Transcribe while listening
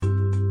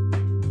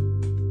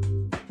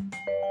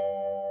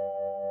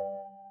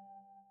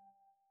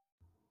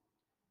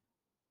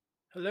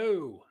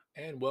Hello,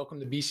 and welcome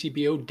to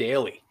BCBO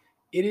Daily.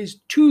 It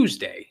is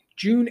Tuesday,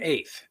 June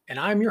 8th, and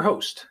I'm your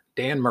host,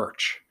 Dan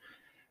Murch.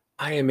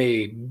 I am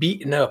a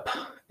beaten up,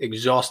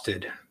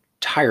 exhausted,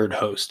 tired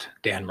host,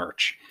 Dan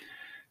Murch.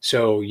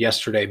 So,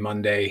 yesterday,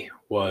 Monday,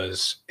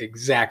 was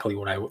exactly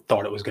what I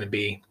thought it was going to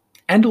be,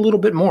 and a little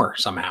bit more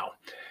somehow.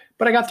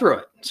 But I got through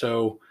it.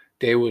 So,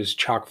 day was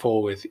chock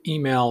full with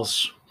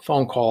emails,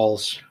 phone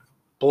calls,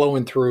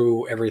 blowing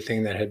through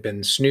everything that had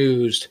been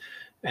snoozed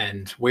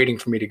and waiting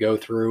for me to go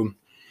through.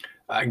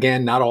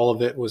 Again, not all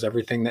of it was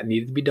everything that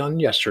needed to be done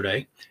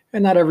yesterday,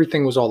 and not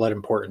everything was all that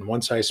important.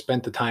 Once I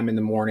spent the time in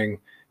the morning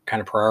kind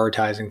of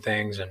prioritizing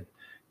things and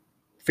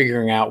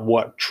figuring out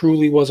what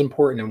truly was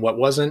important and what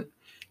wasn't,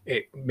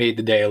 it made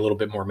the day a little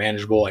bit more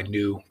manageable. I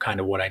knew kind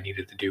of what I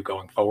needed to do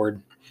going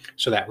forward.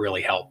 So that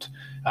really helped.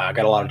 I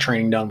got a lot of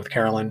training done with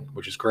Carolyn,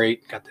 which is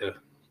great. Got to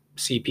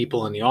see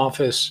people in the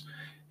office.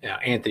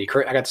 Anthony,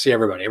 I got to see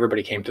everybody.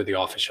 Everybody came to the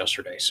office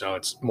yesterday. So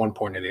it's one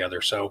point or the other.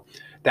 So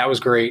that was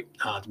great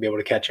to be able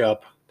to catch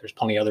up. There's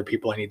plenty of other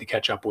people I need to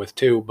catch up with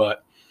too.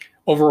 But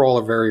overall,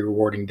 a very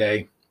rewarding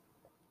day.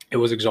 It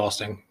was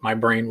exhausting. My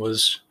brain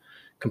was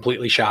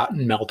completely shot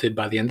and melted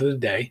by the end of the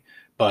day.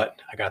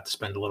 But I got to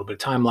spend a little bit of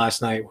time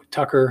last night with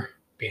Tucker,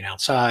 being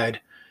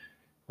outside,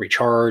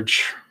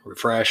 recharge,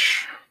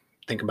 refresh,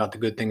 think about the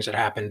good things that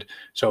happened.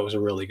 So it was a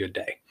really good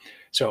day.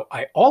 So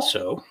I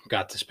also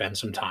got to spend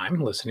some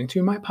time listening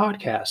to my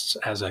podcasts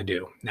as I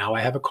do. Now I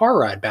have a car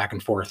ride back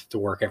and forth to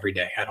work every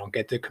day. I don't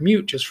get to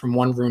commute just from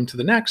one room to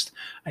the next.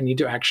 I need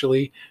to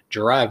actually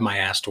drive my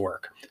ass to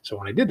work. So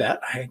when I did that,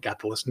 I got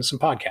to listen to some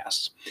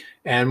podcasts.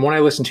 And one I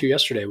listened to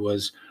yesterday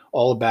was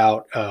all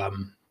about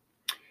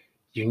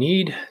you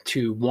need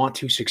to want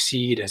to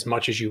succeed as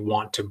much as you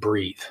want to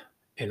breathe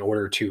in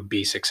order to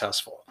be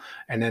successful.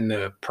 And then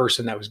the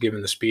person that was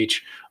giving the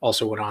speech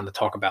also went on to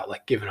talk about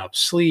like giving up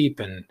sleep.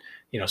 And,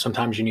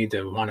 sometimes you need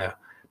to want to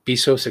be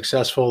so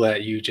successful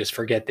that you just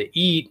forget to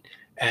eat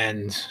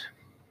and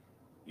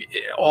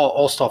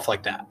all stuff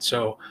like that.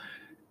 So,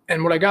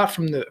 and what I got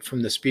from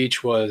the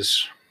speech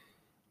was,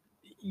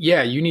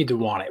 yeah, you need to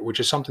want it, which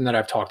is something that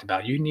I've talked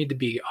about. You need to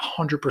be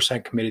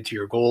 100% committed to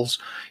your goals.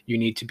 You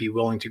need to be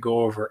willing to go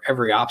over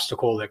every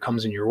obstacle that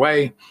comes in your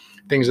way,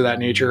 things of that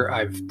nature.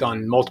 I've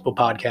done multiple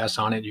podcasts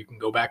on it. You can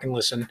go back and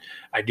listen.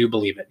 I do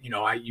believe it.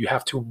 You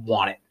have to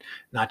want it,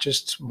 not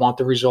just want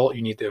the result.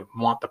 You need to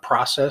want the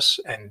process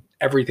and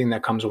everything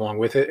that comes along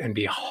with it and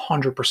be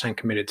 100%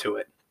 committed to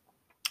it.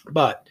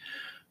 But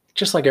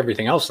just like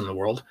everything else in the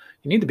world,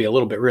 you need to be a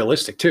little bit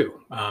realistic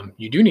too.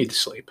 You do need to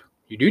sleep.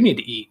 You do need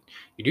to eat.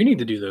 You do need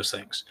to do those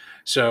things.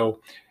 So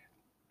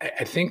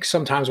I think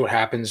sometimes what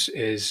happens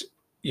is,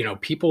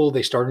 people,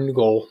 they start a new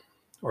goal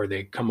or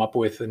they come up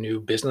with a new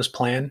business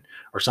plan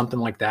or something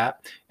like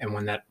that. And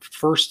when that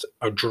first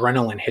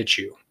adrenaline hits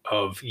you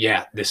of,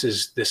 yeah, this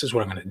is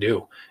what I'm going to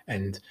do.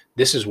 And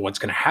this is what's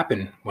going to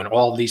happen when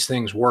all these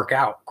things work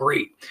out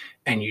great.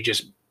 And you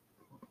just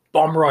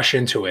bum rush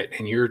into it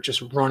and you're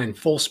just running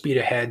full speed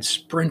ahead,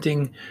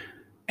 sprinting,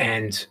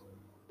 and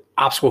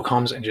obstacle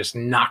comes and just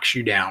knocks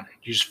you down.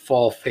 You just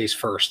fall face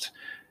first.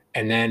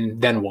 And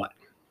then what?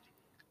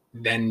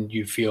 Then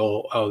you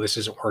feel, oh, this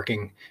isn't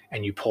working,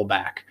 and you pull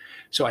back.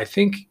 So I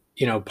think,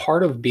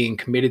 part of being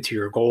committed to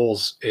your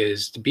goals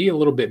is to be a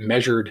little bit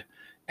measured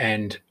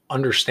and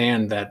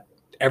understand that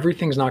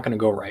everything's not going to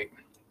go right.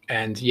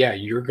 And yeah,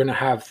 you're going to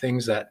have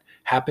things that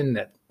happen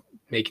that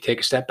make you take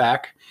a step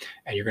back,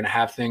 and you're going to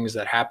have things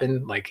that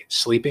happen like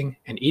sleeping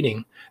and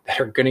eating that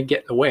are going to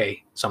get in the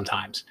way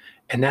sometimes.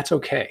 And that's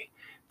okay.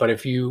 But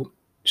if you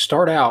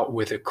start out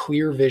with a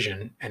clear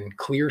vision and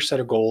clear set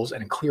of goals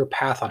and a clear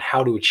path on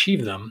how to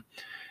achieve them,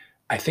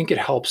 I think it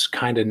helps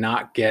kind of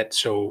not get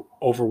so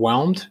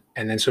overwhelmed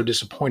and then so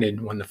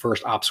disappointed when the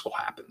first obstacle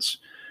happens.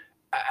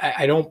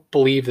 I don't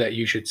believe that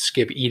you should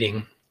skip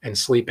eating and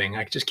sleeping.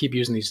 I just keep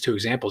using these two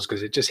examples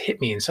because it just hit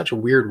me in such a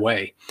weird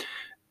way.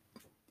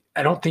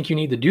 I don't think you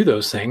need to do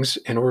those things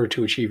in order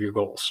to achieve your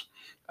goals.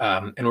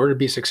 In order to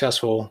be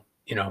successful,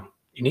 you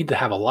need to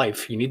have a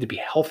life. You need to be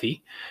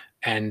healthy,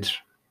 and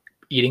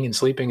eating and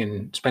sleeping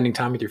and spending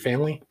time with your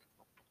family,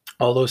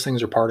 all those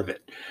things are part of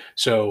it.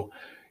 So,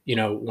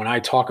 when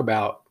I talk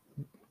about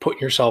putting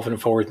yourself in a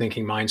forward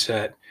thinking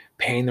mindset,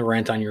 paying the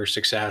rent on your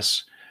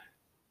success,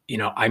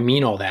 I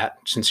mean all that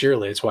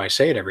sincerely. That's why I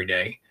say it every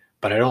day,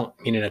 but I don't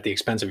mean it at the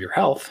expense of your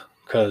health,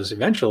 because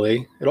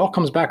eventually it all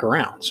comes back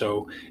around.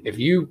 So if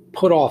you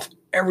put off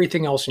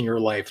everything else in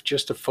your life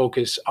just to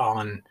focus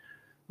on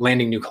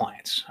landing new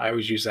clients. I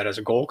always use that as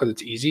a goal because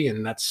it's easy,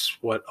 and that's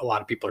what a lot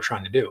of people are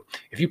trying to do.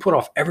 If you put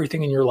off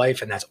everything in your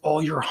life and that's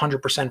all you're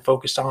 100%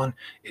 focused on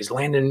is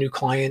landing a new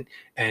client,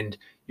 and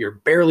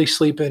you're barely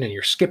sleeping and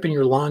you're skipping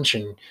your lunch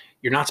and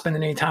you're not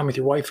spending any time with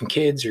your wife and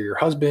kids or your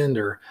husband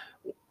or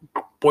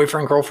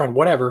boyfriend, girlfriend,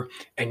 whatever,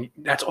 and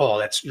that's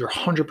you're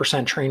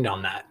 100% trained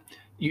on that.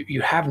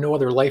 You have no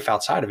other life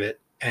outside of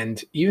it.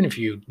 And even if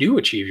you do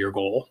achieve your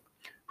goal,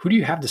 who do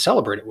you have to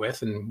celebrate it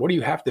with, and what do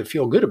you have to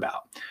feel good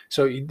about?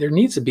 So there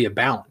needs to be a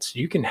balance.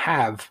 You can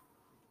have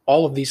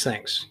all of these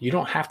things. You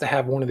don't have to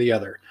have one or the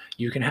other.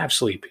 You can have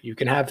sleep. You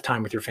can have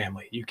time with your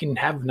family. You can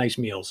have nice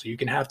meals. You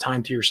can have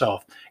time to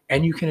yourself,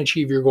 and you can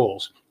achieve your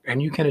goals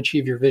and you can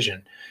achieve your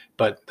vision.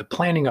 But the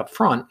planning up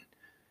front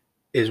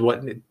is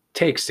what it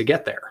takes to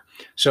get there.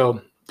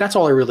 So that's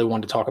all I really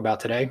wanted to talk about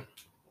today.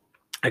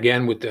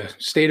 Again, with the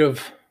state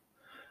of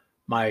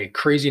my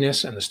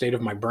craziness and the state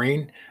of my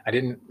brain, I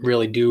didn't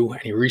really do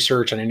any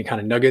research on any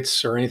kind of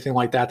nuggets or anything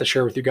like that to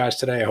share with you guys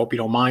today. I hope you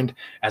don't mind.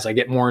 As I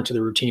get more into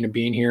the routine of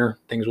being here,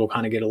 things will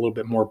kind of get a little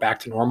bit more back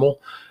to normal.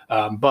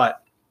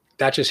 But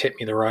that just hit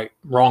me the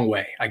wrong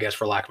way, I guess,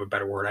 for lack of a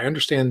better word. I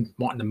understand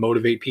wanting to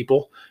motivate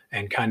people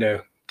and kind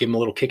of give them a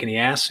little kick in the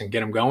ass and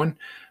get them going,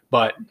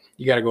 but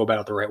you got to go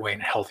about it the right way,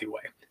 in a healthy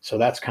way. So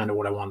that's kind of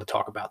what I wanted to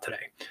talk about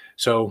today.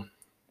 So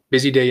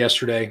busy day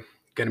yesterday.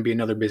 Going to be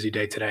another busy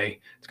day today.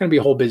 It's going to be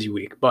a whole busy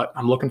week, but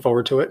I'm looking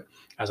forward to it.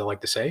 As I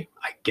like to say,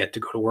 I get to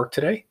go to work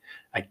today.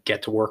 I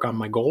get to work on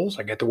my goals.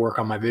 I get to work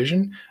on my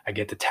vision. I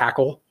get to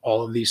tackle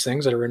all of these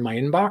things that are in my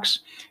inbox.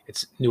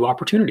 It's a new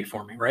opportunity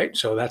for me, right?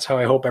 So that's how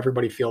I hope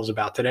everybody feels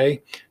about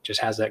today.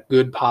 Just has that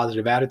good,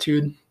 positive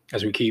attitude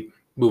as we keep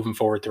moving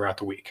forward throughout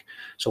the week.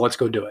 So let's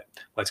go do it.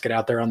 Let's get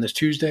out there on this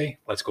Tuesday.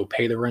 Let's go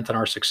pay the rent on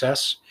our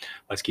success.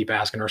 Let's keep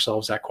asking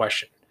ourselves that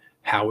question.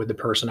 How would the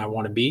person I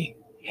want to be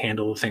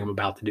handle the thing I'm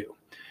about to do?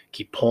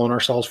 Keep pulling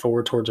ourselves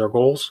forward towards our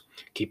goals,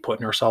 keep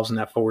putting ourselves in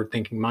that forward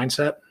thinking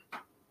mindset,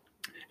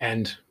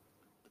 and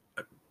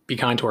be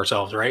kind to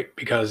ourselves, right?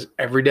 Because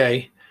every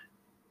day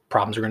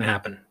problems are going to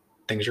happen.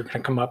 Things are going to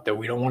come up that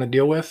we don't want to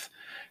deal with.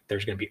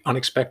 There's going to be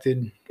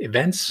unexpected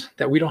events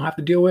that we don't have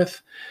to deal with.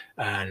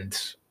 And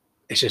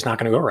it's just not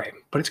going to go right,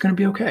 but it's going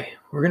to be okay.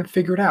 We're going to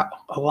figure it out.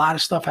 A lot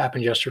of stuff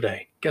happened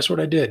yesterday. Guess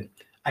what I did?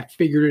 I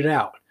figured it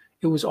out.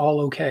 It was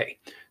all okay.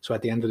 So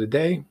at the end of the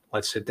day,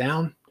 let's sit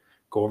down,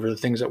 go over the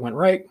things that went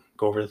right,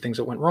 go over the things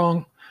that went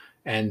wrong,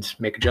 and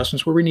make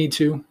adjustments where we need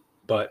to.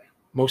 But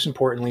most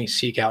importantly,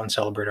 seek out and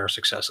celebrate our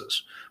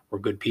successes. We're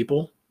good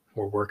people.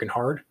 We're working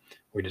hard.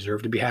 We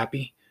deserve to be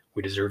happy.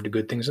 We deserve the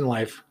good things in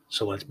life.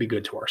 So let's be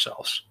good to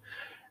ourselves.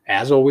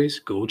 As always,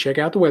 go check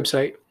out the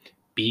website,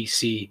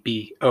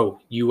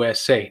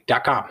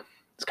 bcbousa.com.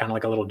 It's kind of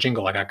like a little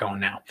jingle I got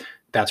going now.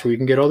 That's where you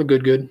can get all the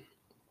good.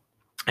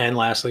 And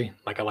lastly,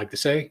 like I like to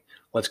say,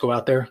 let's go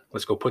out there.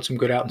 Let's go put some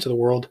good out into the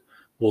world.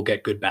 We'll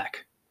get good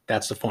back.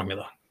 That's the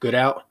formula. Good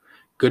out,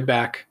 good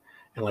back,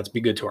 and let's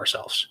be good to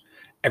ourselves.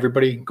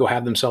 Everybody go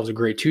have themselves a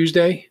great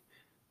Tuesday.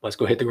 Let's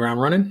go hit the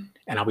ground running,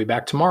 and I'll be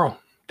back tomorrow.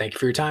 Thank you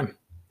for your time.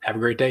 Have a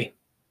great day.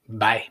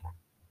 Bye.